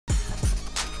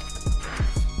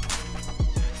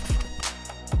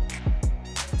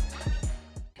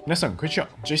Minasan, konnichiwa,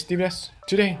 JST desu.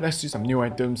 Today, let's see some new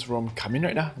items from Kamen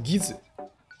Rider Geats.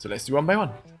 So let's do one by one.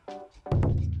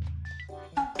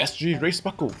 SG Race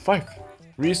Buckle 5,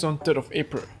 released on 3rd of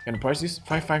April, and the price is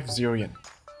 550 yen.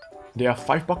 There are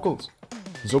 5 buckles: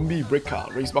 Zombie Breaker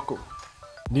Race Buckle,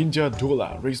 Ninja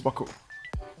Dueler Race Buckle,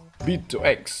 Beat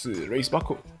Race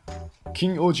Buckle,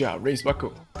 King-Ohger Race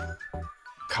Buckle,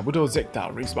 Kabuto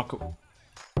Zector Race Buckle.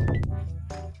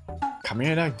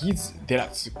 Kamen Rider Geats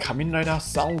DX Kamen Rider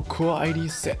Sound Cool ID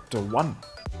Set 1,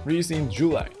 released in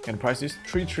July, and price is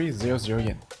 3300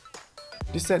 yen.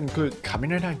 This set includes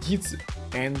Kamen Rider Geats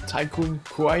and Tycoon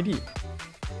Cool ID,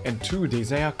 and 2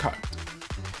 Desire cards.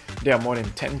 There are more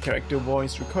than 10 character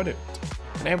voice recorded,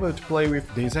 and able to play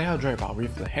with Desire driver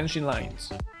with the Henshin lines.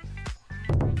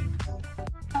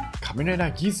 Kamen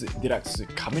Rider Geats DX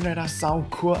Kamen Rider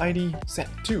Sound Cool ID Set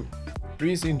 2,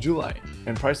 released in July,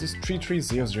 and price is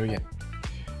 3300 yen.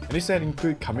 And this set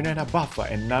includes Kamen Rider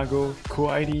Buffa and Nago Cool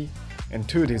ID and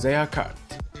 2 Desire cards.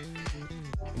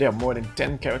 There are more than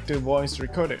 10 character voice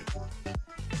recorded,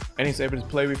 and it's able to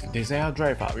play with Desire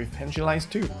driver with Henshin lines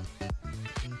too.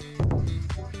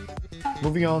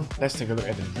 Moving on, let's take a look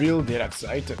at the real DX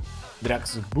item: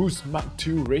 DX Boost Mark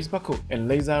II Race Buckle and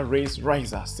Laser Race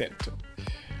Riser set.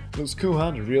 Looks cool,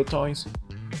 huh? The real toys.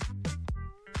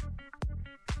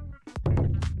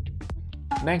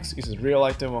 Next is a real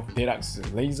item of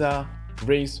DX Laser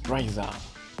Race Riser.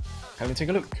 Let me take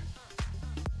a look.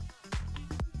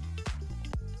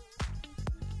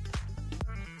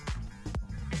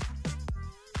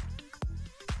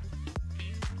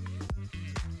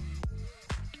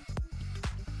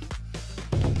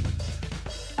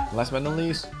 Last but not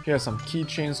least, here are some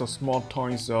keychains or small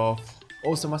toys of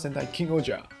Osama Sentai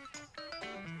King-Ohger.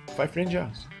 5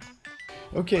 ninjas.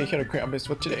 Okay, here are the quick updates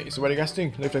for today. So what do you guys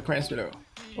think? Leave the comments below.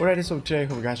 Alright, so today,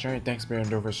 hope you guys enjoyed. Thanks for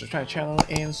being over, subscribe to the channel,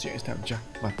 and see you next time.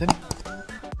 Mata ne.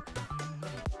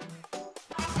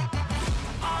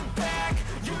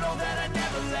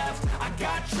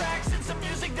 Tracks and some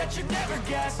music that you never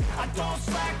guess. I don't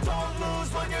slack, don't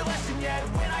lose, learn your lesson yet.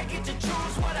 When I get to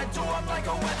choose what I do, I'm like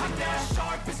a weapon. I'm not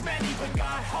sharp as many, but God